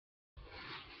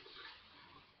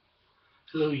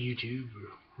Hello YouTube,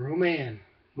 Roman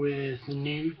with the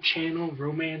new channel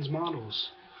Roman's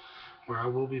Models, where I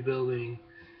will be building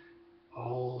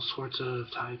all sorts of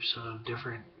types of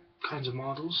different kinds of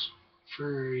models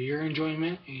for your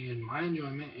enjoyment and my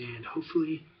enjoyment, and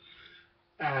hopefully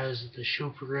as the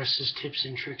show progresses, tips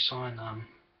and tricks on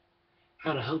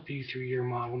how to help you through your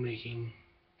model making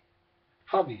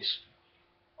hobbies.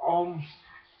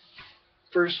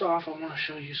 First off, I want to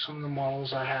show you some of the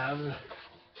models I have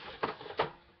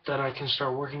that I can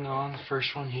start working on. The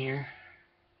first one here,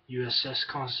 USS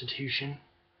Constitution.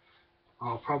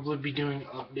 I'll probably be doing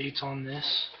updates on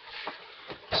this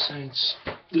since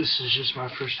this is just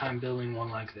my first time building one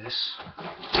like this.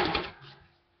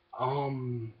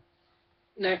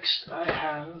 Next I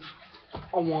have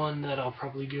one that I'll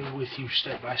probably go with you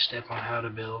step by step on how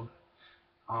to build,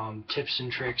 tips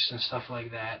and tricks and stuff like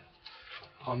that.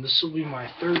 This will be my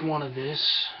third one of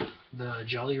this, the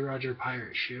Jolly Roger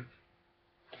pirate ship.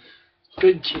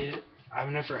 Good kit. I've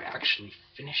never actually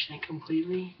finished it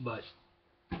completely, but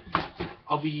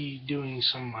I'll be doing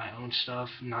some of my own stuff,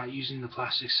 not using the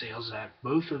plastic sails that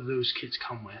both of those kits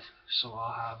come with, so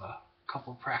I'll have a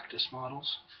couple practice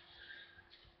models.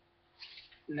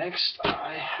 Next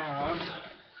I have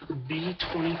the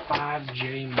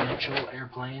B-25J Mitchell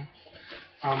airplane.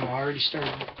 I already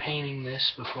started painting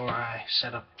this before I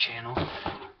set up the channel.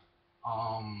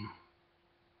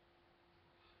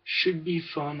 Should be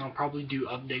fun. I'll probably do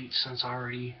updates since I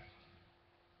already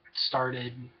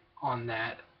started on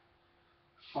that.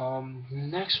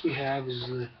 Next we have is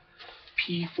the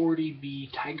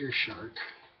P-40B Tiger Shark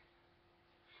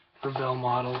Revell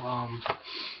model.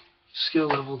 Skill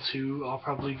level 2. I'll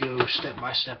probably go step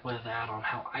by step with that on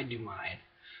how I do mine.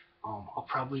 I'll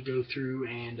probably go through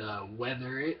and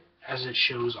weather it as it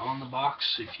shows on the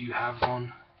box. If you have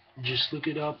one, just look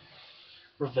it up.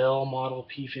 Revell model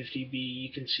P50B. You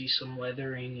can see some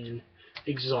weathering and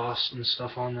exhaust and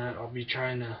stuff on that. I'll be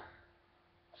trying to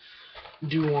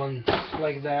do one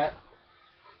like that.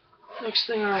 Next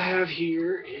thing I have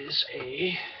here is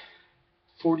a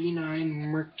 49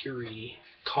 Mercury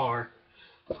car.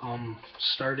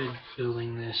 Started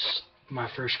building this, my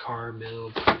first car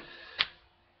build.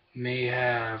 May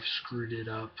have screwed it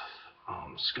up.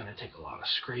 It's going to take a lot of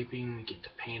scraping to get the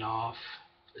paint off.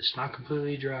 It's not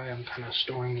completely dry. I'm kind of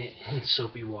storing it in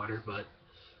soapy water, but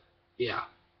yeah,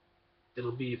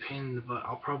 it'll be a pain in the butt.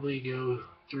 I'll probably go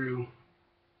through.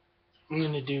 I'm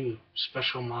going to do a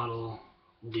special model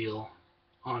deal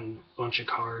on a bunch of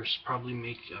cars. Probably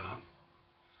make a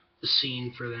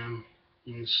scene for them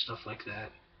and stuff like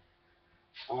that.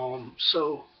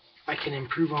 So I can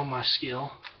improve on my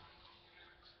skill.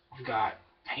 I've got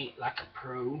Paint Like a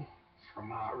Pro from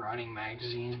Hot Rodding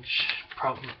Magazine.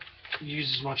 Probably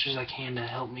use as much as I can to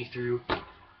help me through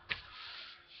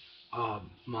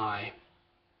my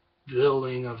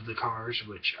building of the cars,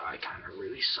 which I kind of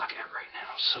really suck at right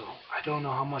now. So I don't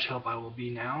know how much help I will be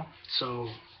now. So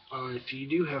if you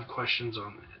do have questions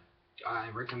on that, I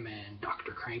recommend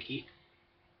Dr. Cranky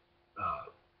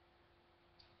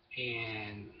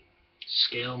and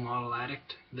Scale Model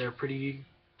Addict. They're pretty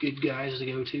good guys to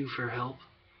go to for help.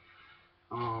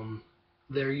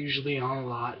 They're usually on a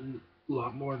lot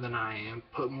more than I am.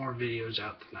 Put more videos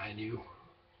out than I do,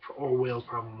 or will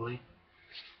probably.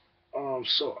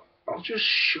 So I'll just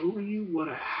show you what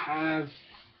I have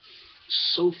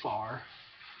so far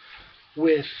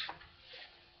with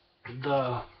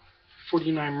the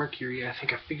 49 Mercury. I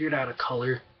think I figured out a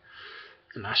color,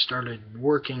 and I started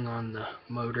working on the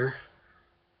motor.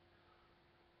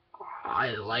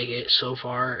 I like it so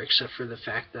far, except for the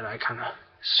fact that I kind of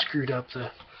screwed up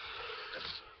the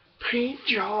paint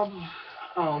job.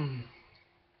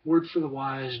 Word for the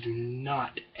wise: do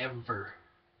not ever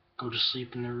go to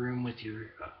sleep in the room with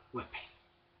your wet paint.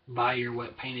 Buy your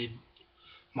wet painted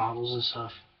models and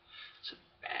stuff. It's a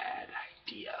bad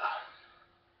idea.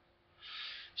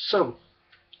 So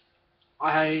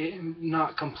I'm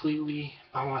not completely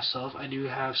by myself. I do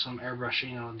have some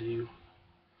airbrushing I'll do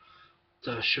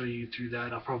to show you through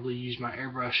that. I'll probably use my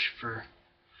airbrush for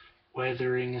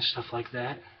weathering and stuff like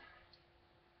that.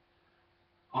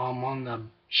 On the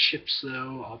ships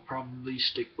though, I'll probably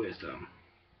stick with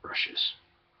brushes,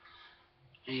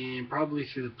 and probably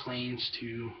through the planes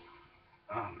too,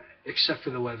 except for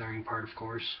the weathering part, of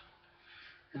course.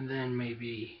 And then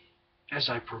maybe as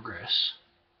I progress,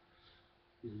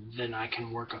 then I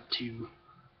can work up to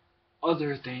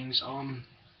other things.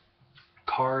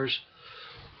 Cars,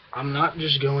 I'm not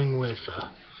just going with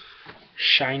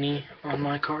shiny on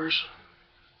my cars.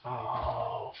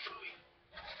 Oh, phooey.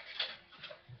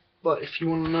 But if you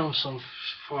want to know, so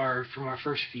far for my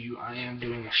first few, I am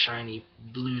doing a shiny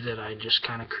blue that I just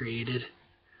kind of created.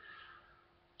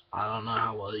 I don't know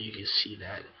how well you can see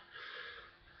that.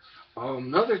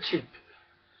 Another tip,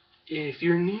 if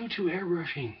you're new to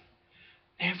airbrushing,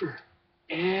 never,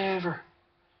 ever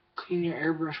clean your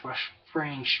airbrush by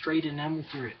spraying straight enamel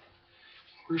through it.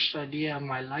 Worst idea of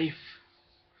my life.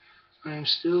 I am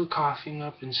still coughing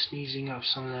up and sneezing up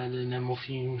some of that enamel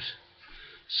fumes.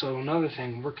 So another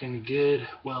thing, work in a good,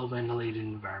 well-ventilated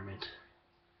environment.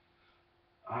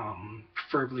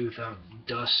 Preferably without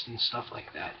dust and stuff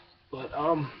like that. But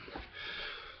I'll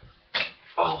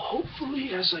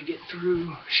hopefully, as I get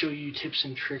through, show you tips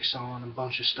and tricks on a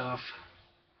bunch of stuff.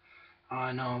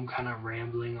 I know I'm kind of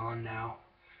rambling on now,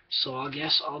 so I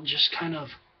guess I'll just kind of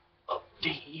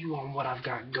update you on what I've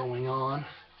got going on.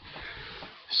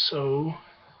 So,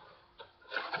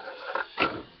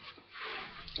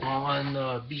 on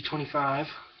the B25,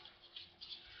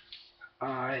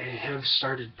 I have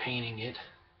started painting it.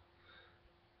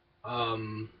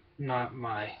 Not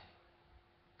my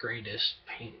greatest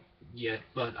paint yet,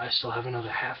 but I still have another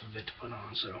half of it to put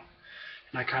on, so,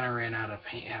 and I kind of ran out of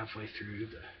paint halfway through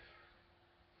the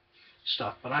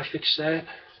stuff, but I fixed that.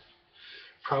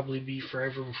 Probably be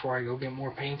forever before I go get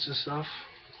more paints and stuff,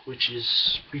 which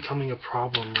is becoming a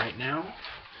problem right now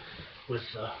with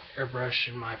the airbrush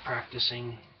and my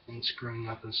practicing and screwing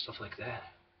up and stuff like that.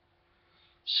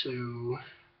 So,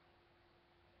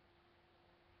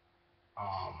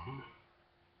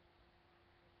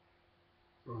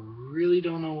 really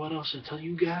don't know what else to tell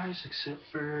you guys except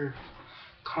for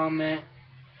comment,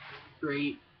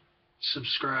 rate,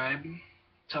 subscribe,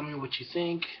 tell me what you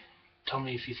think, tell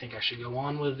me if you think I should go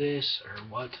on with this or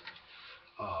what.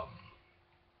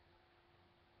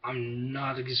 I'm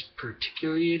not as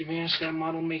particularly advanced at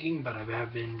model making, but I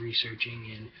have been researching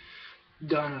and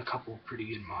done a couple pretty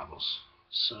good models.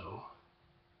 So,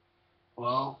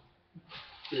 well,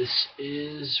 this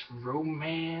is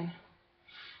Roman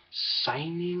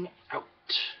signing out.